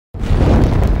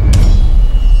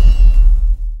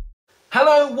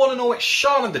Hello one and all, it's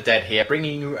SharnOfTheDEAD here,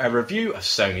 bringing you a review of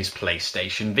Sony's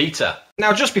PlayStation Vita.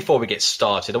 Now just before we get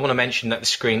started, I want to mention that the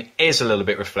screen is a little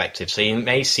bit reflective, so you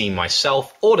may see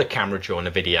myself or the camera during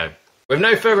the video. With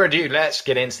no further ado, let's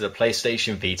get into the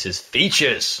PlayStation Vita's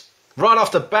features. Right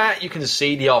off the bat, you can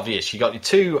see the obvious. You got your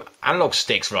two analog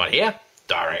sticks right here,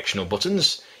 directional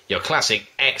buttons, your classic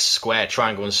X, square,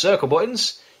 triangle and circle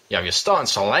buttons, you have your start and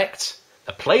select,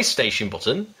 the PlayStation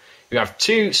button. You have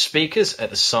two speakers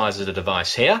at the sides of the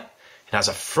device here. It has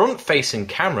a front-facing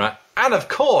camera and, of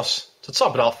course, to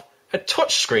top it off, a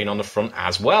touchscreen on the front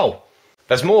as well.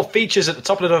 There's more features at the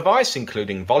top of the device,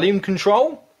 including volume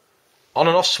control, on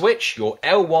and off switch, your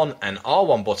L1 and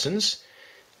R1 buttons,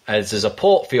 as there's a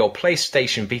port for your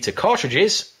PlayStation Vita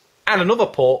cartridges, and another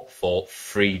port for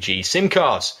 3G SIM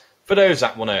cards, for those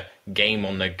that want to game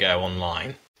on the go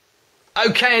online.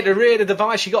 Okay, at the rear of the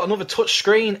device, you got another touch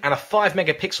screen and a 5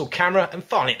 megapixel camera, and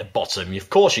finally at the bottom, of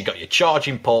course, you got your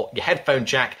charging port, your headphone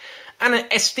jack, and an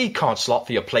SD card slot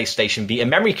for your PlayStation Vita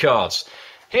memory cards.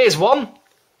 Here's one.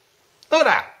 Look at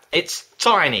that. It's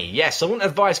tiny. Yes, I wouldn't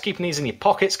advise keeping these in your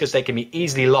pockets because they can be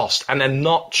easily lost, and they're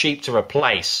not cheap to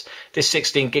replace. This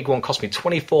 16 gig one cost me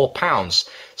 £24,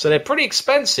 so they're pretty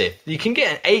expensive. You can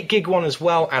get an 8 gig one as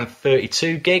well and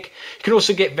 32 gig. You can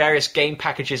also get various game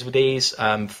packages with these.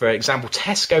 For example,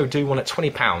 Tesco do one at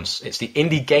 £20. It's the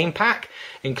Indie Game Pack.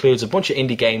 Includes a bunch of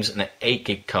indie games and an 8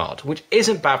 gig card, which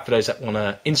isn't bad for those that want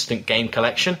an instant game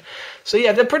collection. So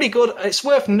yeah, they're pretty good. It's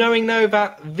worth knowing though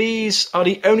that these are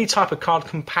the only type of card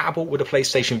compatible with a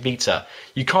PlayStation Vita.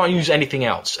 You can't use anything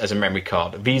else as a memory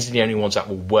card. These are the only ones that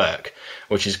will work,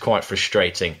 which is quite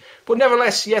frustrating. But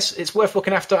nevertheless, yes, it's worth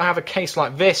looking after. I have a case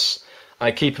like this.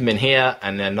 I keep them in here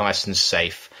and they're nice and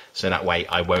safe. So that way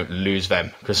I won't lose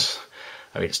them because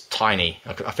it's tiny.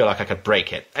 I feel like I could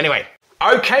break it. Anyway.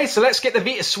 Okay, so let's get the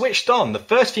Vita switched on. The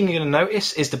first thing you're going to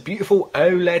notice is the beautiful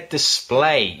OLED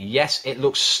display. Yes, it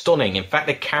looks stunning. In fact,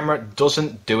 the camera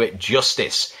doesn't do it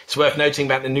justice. It's worth noting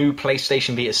that the new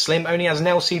PlayStation Vita Slim only has an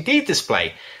LCD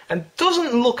display and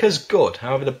doesn't look as good.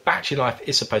 However, the battery life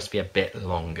is supposed to be a bit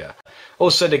longer.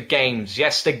 Also, the games.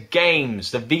 Yes, the games.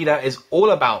 The Vita is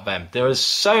all about them. There are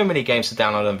so many games to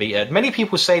download on Vita. Many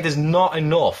people say there's not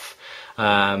enough.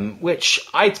 Which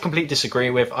I completely disagree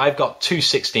with. I've got two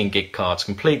 16 gig cards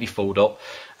completely filled up,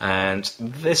 and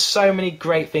there's so many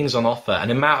great things on offer, and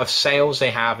the amount of sales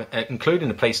they have, including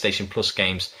the PlayStation Plus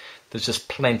games, there's just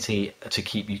plenty to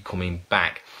keep you coming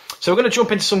back. So we're going to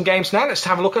jump into some games now. Let's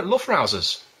have a look at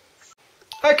Luftrausers.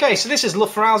 Okay, so this is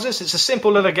Luftrausers. It's a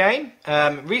simple little game,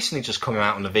 recently just coming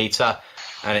out on the Vita,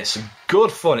 and it's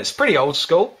good fun. It's pretty old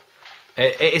school.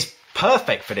 It is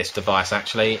perfect for this device,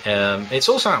 actually. It's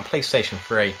also out on PlayStation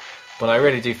 3, but I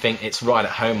really do think it's right at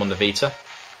home on the Vita.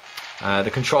 The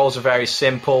controls are very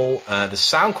simple. The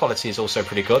sound quality is also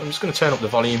pretty good. I'm just going to turn up the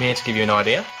volume here to give you an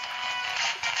idea.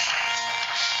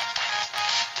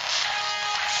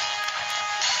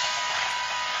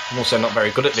 I'm also not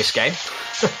very good at this game.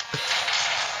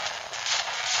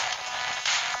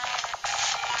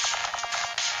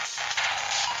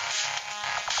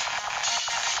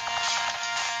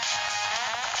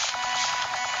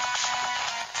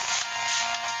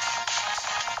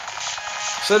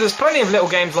 So there's plenty of little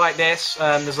games like this.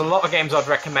 There's a lot of games I'd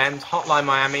recommend. Hotline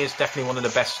Miami is definitely one of the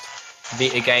best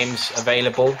Vita games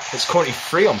available. It's currently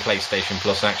free on PlayStation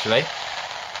Plus, actually.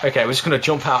 Okay, we're just going to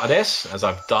jump out of this as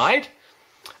I've died.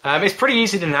 It's pretty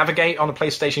easy to navigate on a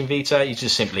PlayStation Vita. You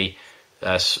just simply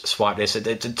swipe this.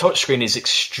 The touchscreen is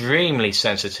extremely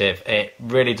sensitive. It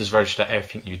really does register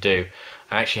everything you do.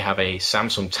 I actually have a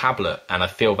Samsung tablet, and I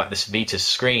feel that this Vita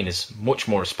screen is much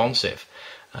more responsive.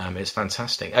 It's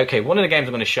fantastic. Okay, one of the games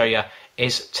I'm going to show you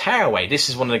is Tearaway. This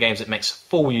is one of the games that makes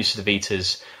full use of the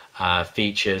Vita's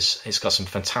features. It's got some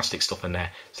fantastic stuff in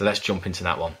there. So let's jump into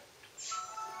that one.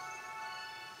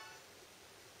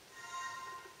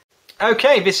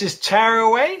 Okay, this is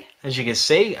Tearaway, as you can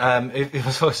see.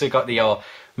 It's also got the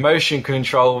motion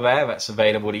control there that's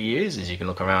available to use, as you can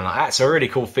look around like that. It's a really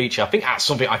cool feature. I think that's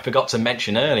something I forgot to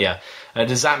mention earlier.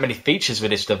 There's that many features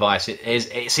with this device.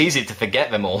 It's easy to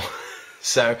forget them all.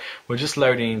 So we're just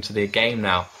loading into the game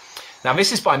now. Now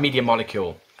this is by Media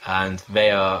Molecule, and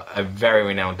they are a very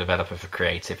renowned developer for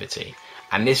creativity.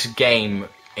 And this game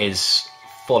is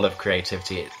full of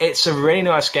creativity. It's a really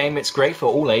nice game. It's great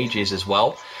for all ages as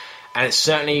well. And it's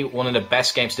certainly one of the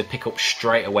best games to pick up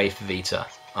straight away for Vita.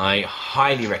 I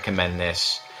highly recommend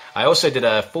this. I also did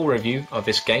a full review of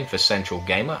this game for Central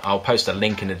Gamer. I'll post a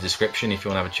link in the description if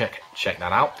you want to have a check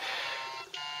that out.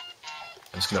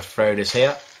 I'm just going to throw this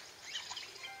here.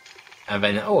 And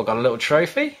then, oh, I got a little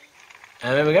trophy.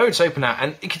 And there we go, it's open out,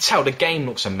 and you can tell the game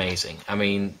looks amazing. I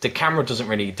mean, the camera doesn't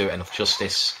really do it enough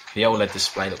justice. The OLED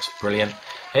display looks brilliant.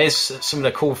 Here's some of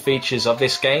the cool features of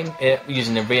this game.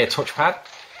 Using the rear touchpad,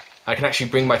 I can actually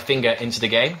bring my finger into the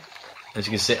game. As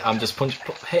you can see, I'm just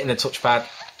hitting the touchpad.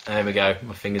 There we go,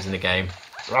 my finger's in the game.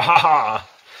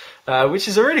 Which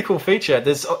is a really cool feature.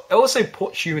 It also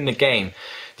puts you in the game.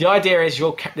 The idea is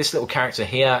this little character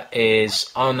here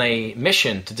is on a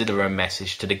mission to deliver a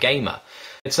message to the gamer.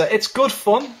 It's good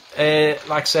fun. Like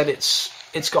I said,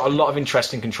 it's got a lot of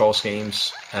interesting control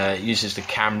schemes. It uses the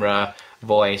camera,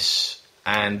 voice,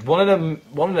 and one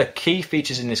of the key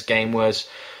features in this game was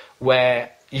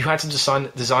where you had to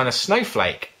design a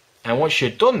snowflake. And once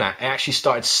you'd done that, it actually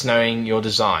started snowing your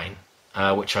design,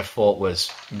 which I thought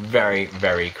was very,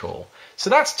 very cool. So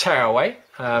that's Tearaway.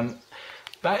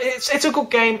 But it's a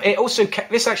good game.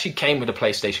 This actually came with the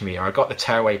PlayStation Vita. I got the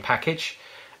Tearaway package,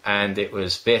 and it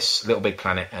was this Little Big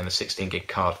Planet and a 16 gig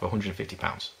card for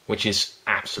 £150, which is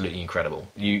absolutely incredible.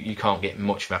 You can't get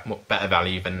much better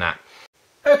value than that.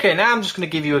 Okay, now I'm just going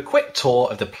to give you a quick tour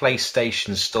of the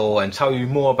PlayStation Store and tell you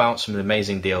more about some of the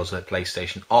amazing deals that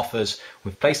PlayStation offers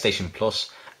with PlayStation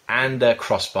Plus and the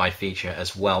cross-buy feature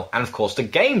as well. And of course, the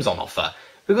games on offer.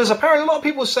 Because apparently a lot of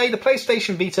people say the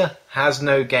PlayStation Vita has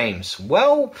no games.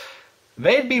 Well,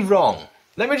 they'd be wrong.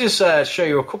 Let me just show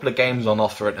you a couple of games on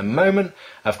offer at the moment.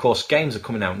 Of course, games are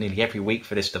coming out nearly every week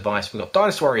for this device. We've got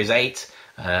Dynasty Warriors 8,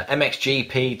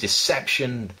 MXGP,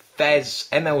 Deception, Fez,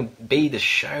 MLB The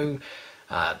Show,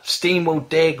 Steam Will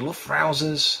Dig,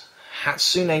 Luftrausers,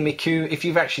 Hatsune Miku. If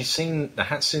you've actually seen the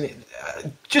Hatsune,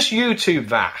 just YouTube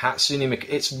that Hatsune Miku.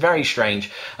 It's very strange.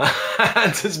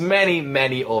 And there's many,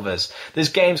 many others. There's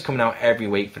games coming out every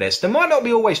week for this. There might not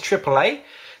be always AAA.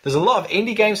 There's a lot of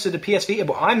indie games to the PS Vita,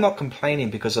 but I'm not complaining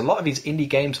because a lot of these indie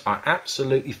games are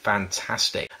absolutely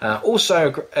fantastic.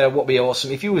 Also, what would be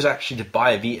awesome if you was actually to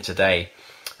buy a Vita today.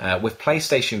 With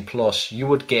PlayStation Plus, you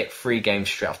would get free games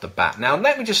straight off the bat. Now,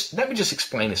 let me just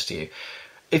explain this to you.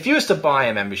 If you was to buy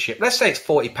a membership, let's say it's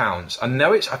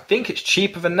 £40. I think it's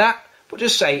cheaper than that, but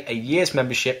just say a year's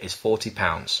membership is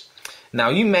 £40. Now,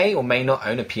 you may or may not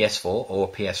own a PS4 or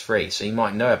a PS3, so you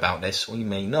might know about this, or you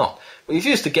may not. But if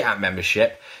you was to get that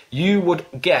membership, you would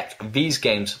get these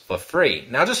games for free.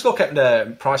 Now, just look at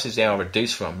the prices they are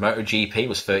reduced from. MotoGP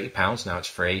was £30, now it's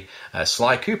free.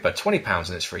 Sly Cooper, £20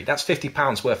 and it's free. That's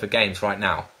 £50 worth of games right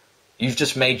now. You've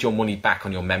just made your money back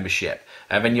on your membership.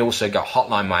 And then you also got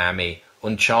Hotline Miami,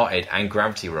 Uncharted, and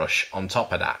Gravity Rush on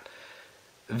top of that.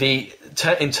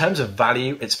 In terms of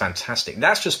value, it's fantastic.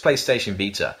 That's just PlayStation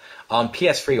Vita. On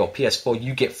PS3 or PS4,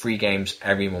 you get free games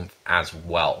every month as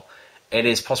well. It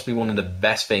is possibly one of the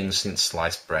best things since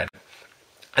sliced bread.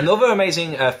 Another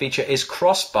amazing feature is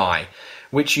cross-buy,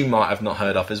 which you might have not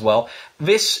heard of as well.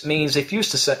 This means if you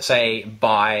used to say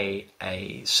buy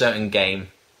a certain game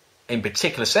in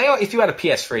particular, say if you had a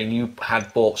PS3 and you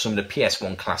had bought some of the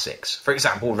PS1 classics, for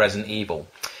example Resident Evil,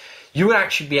 you would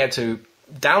actually be able to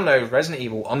download Resident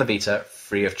Evil on the Vita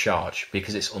free of charge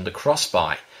because it's under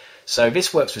cross-buy. So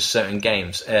this works with certain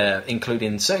games,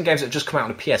 including certain games that just come out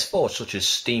on the PS4, such as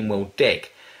Steam Will Dig.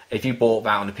 If you bought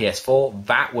that on the PS4,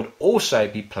 that would also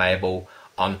be playable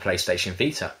on PlayStation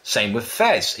Vita. Same with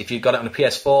Fez. If you got it on the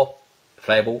PS4,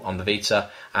 playable on the Vita,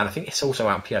 and I think it's also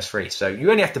out on PS3. So you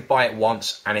only have to buy it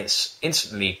once, and it's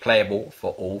instantly playable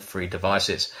for all three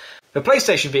devices. The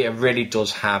PlayStation Vita really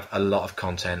does have a lot of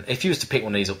content. If you was to pick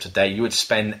one of these up today, you would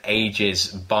spend ages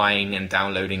buying and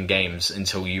downloading games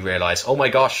until you realise, oh my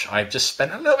gosh, I've just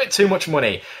spent a little bit too much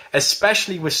money,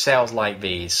 especially with sales like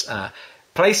these.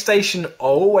 PlayStation are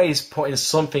always putting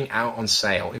something out on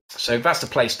sale. So that's the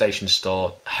PlayStation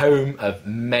Store, home of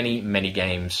many, many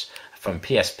games from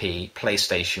PSP,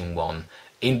 PlayStation 1,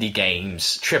 indie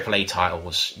games, AAA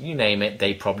titles, you name it,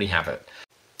 they probably have it.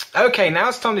 Okay, now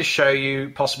it's time to show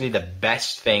you possibly the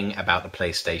best thing about the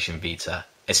PlayStation Vita,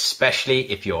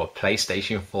 especially if you're a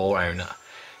PlayStation 4 owner.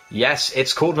 Yes,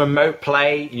 it's called Remote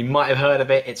Play. You might have heard of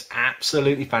it. It's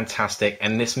absolutely fantastic,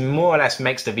 and this more or less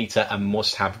makes the Vita a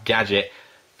must-have gadget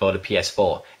for the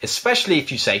PS4, especially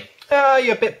if you say, oh,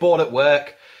 you're a bit bored at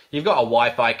work, you've got a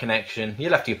Wi-Fi connection, you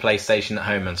left your PlayStation at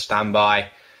home on standby.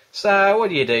 So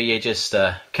what do? You just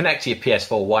connect to your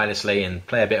PS4 wirelessly and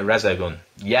play a bit of Resogun.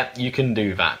 Yep, you can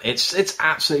do that. It's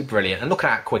absolutely brilliant. And look at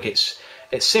how quick it's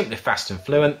simply fast and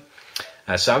fluent.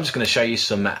 So I'm just going to show you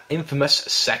some Infamous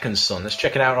Second Son. Let's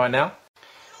check it out right now.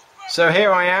 So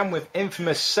here I am with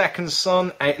Infamous Second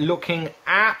Son, looking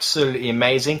absolutely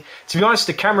amazing. To be honest,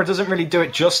 the camera doesn't really do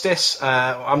it justice.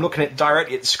 I'm looking at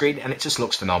directly at the screen and it just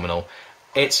looks phenomenal.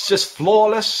 It's just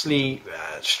flawlessly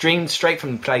streamed straight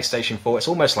from the PlayStation 4. It's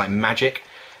almost like magic.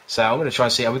 So I'm going to try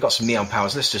and see. Oh, we've got some neon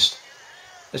powers. Let's just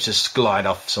Let's just glide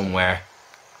off somewhere.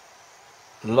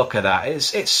 Look at that.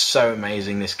 It's so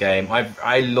amazing, this game.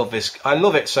 I love this. I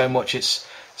love it so much. It's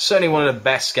certainly one of the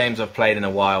best games I've played in a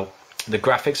while. The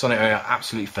graphics on it are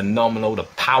absolutely phenomenal. The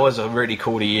powers are really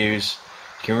cool to use.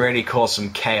 You can really cause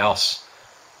some chaos.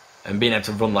 And being able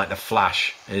to run like the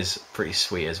Flash is pretty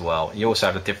sweet as well. You also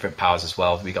have the different powers as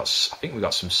well. I think we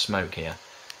got some smoke here.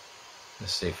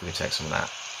 Let's see if we can take some of that.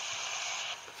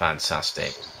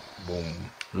 Fantastic.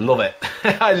 Boom. Love it.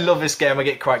 I love this game. I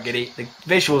get quite giddy. The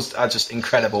visuals are just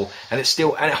incredible, and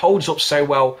it holds up so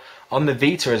well on the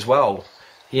Vita as well.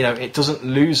 You know, it doesn't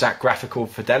lose that graphical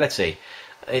fidelity.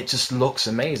 It just looks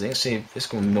amazing. Let's see if this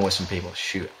can annoy some people.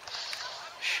 Shoot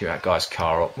that guy's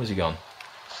car up. Where's he gone?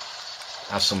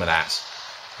 Have some of that.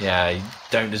 Yeah, you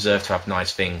don't deserve to have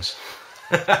nice things.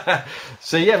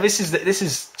 So yeah, this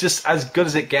is just as good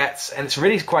as it gets, and it's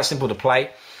really quite simple to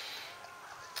play.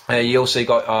 You also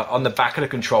got on the back of the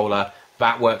controller,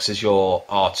 that works as your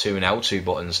R2 and L2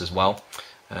 buttons as well.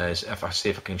 If I see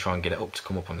if I can try and get it up to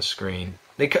come up on the screen.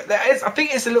 I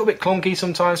think it's a little bit clunky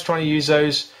sometimes trying to use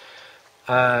those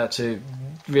to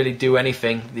really do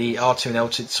anything. The R2 and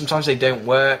L2, sometimes they don't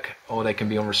work or they can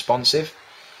be unresponsive.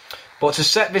 But to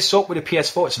set this up with a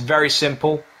PS4, it's very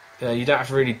simple. You don't have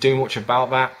to really do much about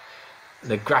that.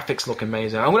 The graphics look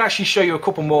amazing. I'm going to actually show you a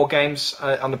couple more games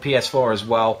on the PS4 as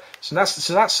well. So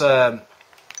that's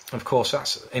of course,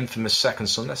 that's infamous Second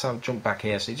Son. Let's have a jump back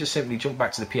here. So you just simply jump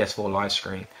back to the PS4 live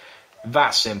screen.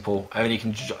 That's simple. And you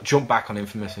can jump back on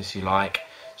Infamous if you like.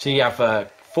 So you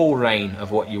have full reign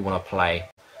of what you want to play.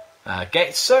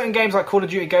 Certain games like Call of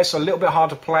Duty Ghosts are a little bit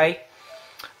hard to play.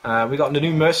 We got the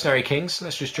new Mercenary Kings.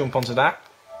 Let's just jump onto that.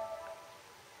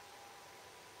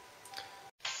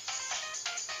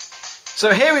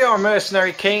 So here we are,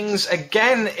 Mercenary Kings.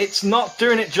 Again, it's not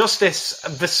doing it justice.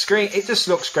 The screen, it just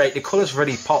looks great. The colours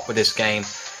really pop with this game.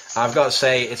 I've got to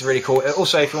say, it's really cool.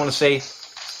 Also, if you want to see...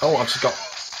 Oh, I've just got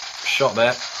shot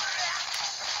there.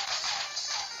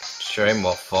 Show him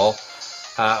what for.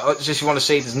 Just if you want to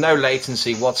see, there's no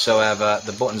latency whatsoever.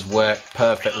 The buttons work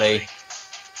perfectly.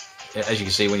 As you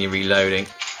can see when you're reloading.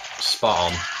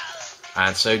 Spot on.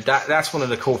 And so that's one of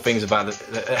the cool things about it.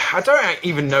 I don't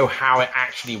even know how it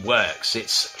actually works.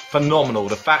 It's phenomenal.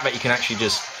 The fact that you can actually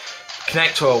just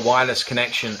connect to a wireless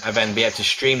connection and then be able to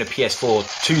stream the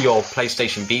PS4 to your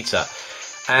PlayStation Vita.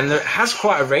 And it has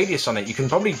quite a radius on it. You can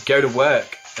probably go to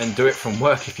work and do it from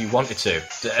work if you wanted to,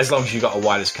 as long as you've got a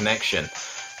wireless connection.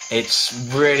 It's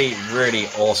really, really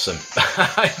awesome.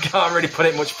 I can't really put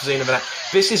it much sooner than that.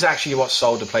 This is actually what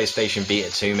sold the PlayStation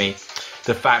Vita to me.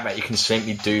 The fact that you can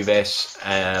simply do this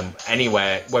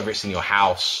anywhere, whether it's in your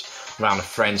house, around a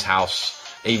friend's house,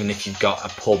 even if you've got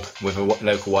a pub with a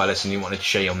local wireless and you want to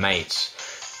show your mates,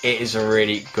 it is a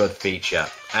really good feature.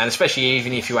 And especially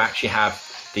even if you actually have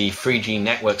the 3G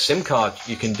network SIM card,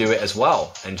 you can do it as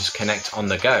well and just connect on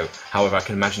the go. However, I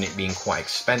can imagine it being quite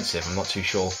expensive. I'm not too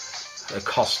sure the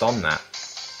cost on that.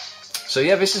 So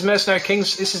yeah, this is Mercenary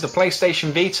Kings. This is the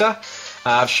PlayStation Vita.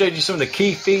 I've showed you some of the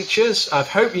key features. I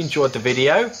hope you enjoyed the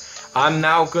video. I'm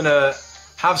now going to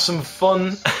have some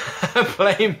fun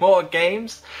playing more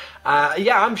games.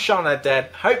 Yeah, I'm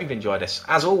SharnOfTheDEAD. Hope you've enjoyed this.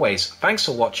 As always, thanks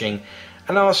for watching,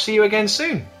 and I'll see you again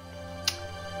soon.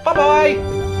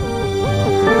 Bye-bye!